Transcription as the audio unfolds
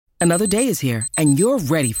Another day is here, and you're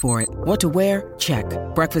ready for it. What to wear? Check.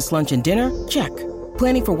 Breakfast, lunch, and dinner? Check.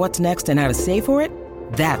 Planning for what's next and how to save for it?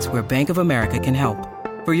 That's where Bank of America can help.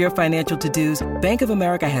 For your financial to-dos, Bank of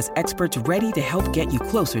America has experts ready to help get you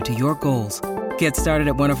closer to your goals. Get started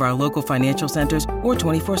at one of our local financial centers or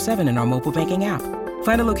 24/7 in our mobile banking app.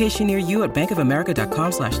 Find a location near you at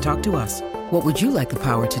bankofamerica.com/talktous. What would you like the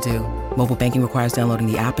power to do? Mobile banking requires downloading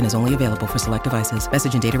the app and is only available for select devices.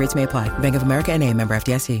 Message and data rates may apply. Bank of America N.A., member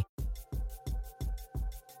FDIC.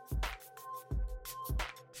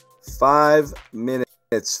 5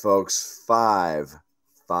 minutes, folks. Five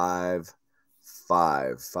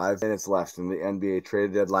minutes left in the NBA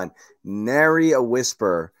trade deadline. Nary a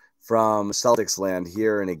whisper from Celtics land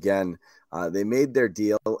here. And again, they made their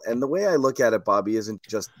deal. And the way I look at it, Bobby, isn't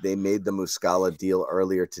just they made the Muscala deal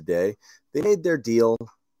earlier today. They made their deal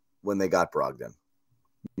when they got Brogdon.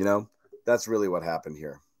 You know, that's really what happened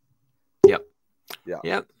here. Yep.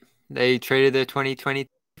 They traded their 2020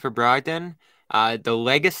 for Brogdon. The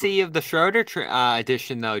legacy of the Schroeder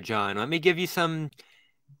addition, though, John,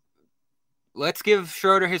 let's give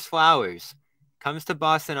Schroeder his flowers. Comes to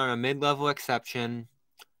Boston on a mid-level exception.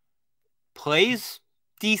 Plays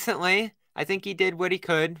decently. I think he did what he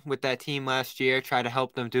could with that team last year, try to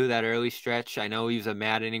help them do that early stretch. I know he was a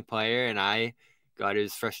maddening player, and I got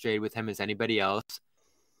as frustrated with him as anybody else.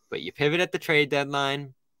 But you pivot at the trade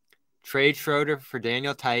deadline, trade Schroeder for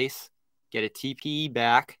Daniel Tice, get a TPE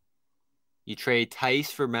back. You trade Tice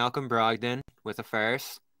for Malcolm Brogdon with a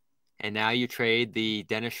first, and now you trade the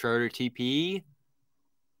Dennis Schroeder TPE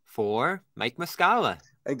for Mike Muscala.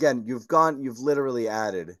 Again, you've literally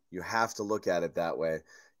added, you have to look at it that way.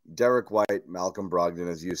 Derek White, Malcolm Brogdon,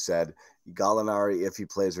 as you said, Gallinari, if he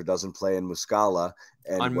plays or doesn't play, in Muscala.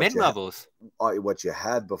 And on mid-levels. What you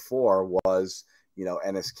had before was,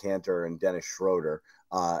 Enes Kanter and Dennis Schroeder,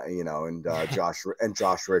 and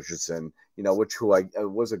Josh Richardson, who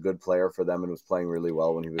was a good player for them and was playing really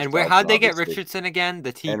well when he was. And how'd they get Richardson again?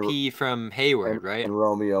 The TP from Hayward, right? And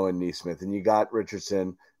Romeo and Neesmith, and you got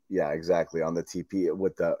Richardson, yeah, exactly, on the TP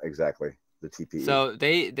with the TP. So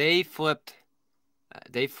they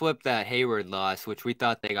flipped that Hayward loss, which we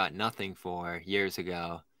thought they got nothing for years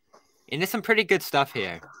ago, into some pretty good stuff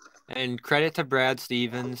here. And credit to Brad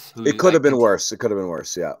Stevens. It could have been worse.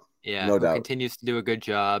 Yeah. Yeah, no doubt. Continues to do a good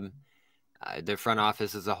job. Their front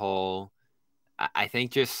office as a whole. I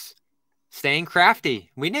think just staying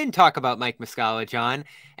crafty. We didn't talk about Mike Muscala, John.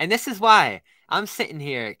 And this is why I'm sitting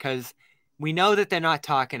here, because we know that they're not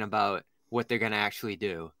talking about what they're going to actually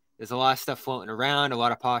do. There's a lot of stuff floating around, a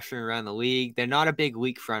lot of posturing around the league. They're not a big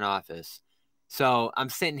league front office. So I'm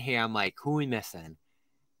sitting here, I'm like, who are we missing?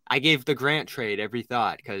 I gave the Grant trade every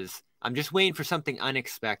thought because I'm just waiting for something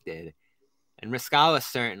unexpected. And Muscala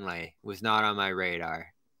certainly was not on my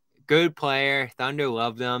radar. Good player. Thunder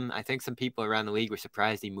loved him. I think some people around the league were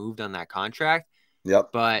surprised he moved on that contract. Yep.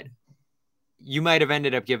 But you might have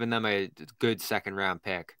ended up giving them a good second-round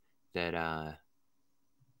pick.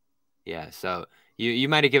 So you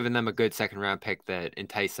might have given them a good second-round pick that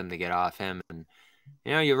enticed them to get off him. And,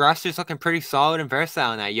 your roster's looking pretty solid and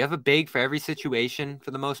versatile now. You have a big for every situation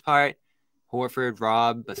for the most part. Horford,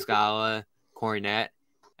 Rob, Muscala, Cornette,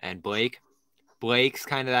 and Blake. Blake's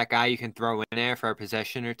kind of that guy you can throw in there for a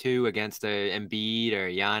possession or two against a Embiid or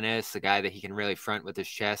Giannis, a guy that he can really front with his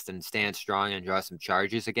chest and stand strong and draw some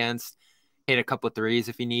charges against. Hit a couple threes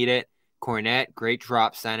if you need it. Cornette, great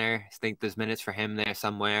drop center. I think there's minutes for him there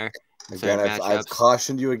somewhere. Again, I've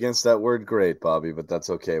cautioned you against that word great, Bobby, but that's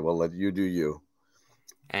okay. We'll let you do you.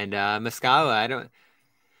 And Muscala,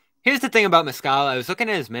 Here's the thing about Muscala. I was looking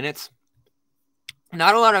at his minutes.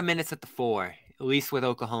 Not a lot of minutes at the 4, at least with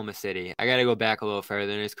Oklahoma City. I got to go back a little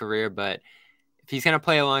further in his career, but if he's going to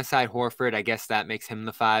play alongside Horford, I guess that makes him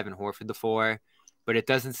the 5 and Horford the 4. But it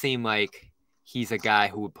doesn't seem like he's a guy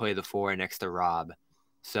who would play the 4 next to Rob.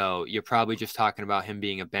 So you're probably just talking about him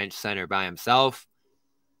being a bench center by himself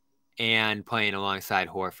and playing alongside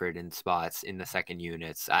Horford in spots in the second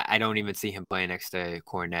units. I don't even see him playing next to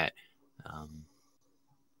Cornette,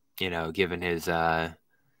 given his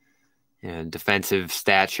defensive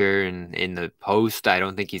stature and in the post. I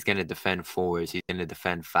don't think he's going to defend 4s. He's going to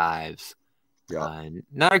defend 5s. Yeah.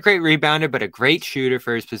 Not a great rebounder, but a great shooter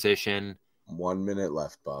for his position. 1 minute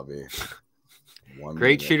left, Bobby.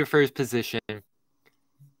 Great shooter for his position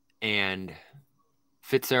and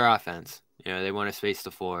fits their offense. They want to space the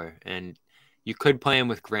floor, and you could play him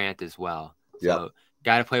with Grant as well. Yep. So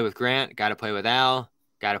got to play with Grant, got to play with Al,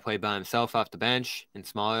 got to play by himself off the bench in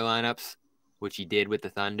smaller lineups, which he did with the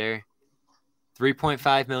Thunder.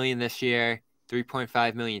 $3.5 million this year,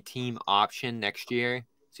 $3.5 million team option next year,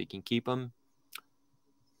 so you can keep him.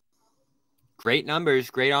 Great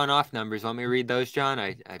numbers, great on-off numbers. Want me to read those, John?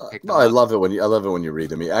 I picked No, them I up. love it when you read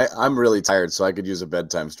to me. I'm really tired, so I could use a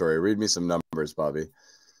bedtime story. Read me some numbers, Bobby.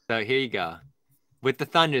 So here you go. With the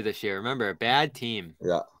Thunder this year, remember, a bad team.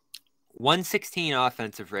 Yeah. 116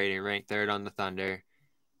 offensive rating, ranked third on the Thunder.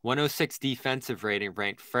 106 defensive rating,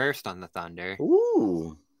 ranked first on the Thunder.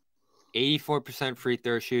 Ooh. 84% free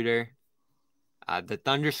throw shooter. The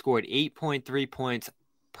Thunder scored 8.3 points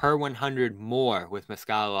per 100 more with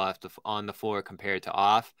Muscala on the floor compared to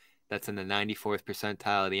off. That's in the 94th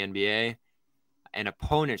percentile of the NBA. An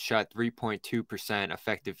opponent shot 3.2%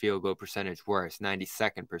 effective field goal percentage worse,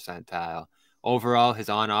 92nd percentile. Overall, his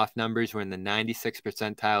on-off numbers were in the 96th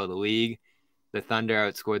percentile of the league. The Thunder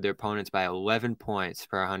outscored their opponents by 11 points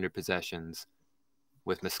per 100 possessions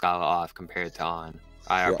with Muscala off compared to on.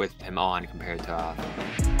 With him on compared to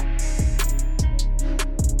off.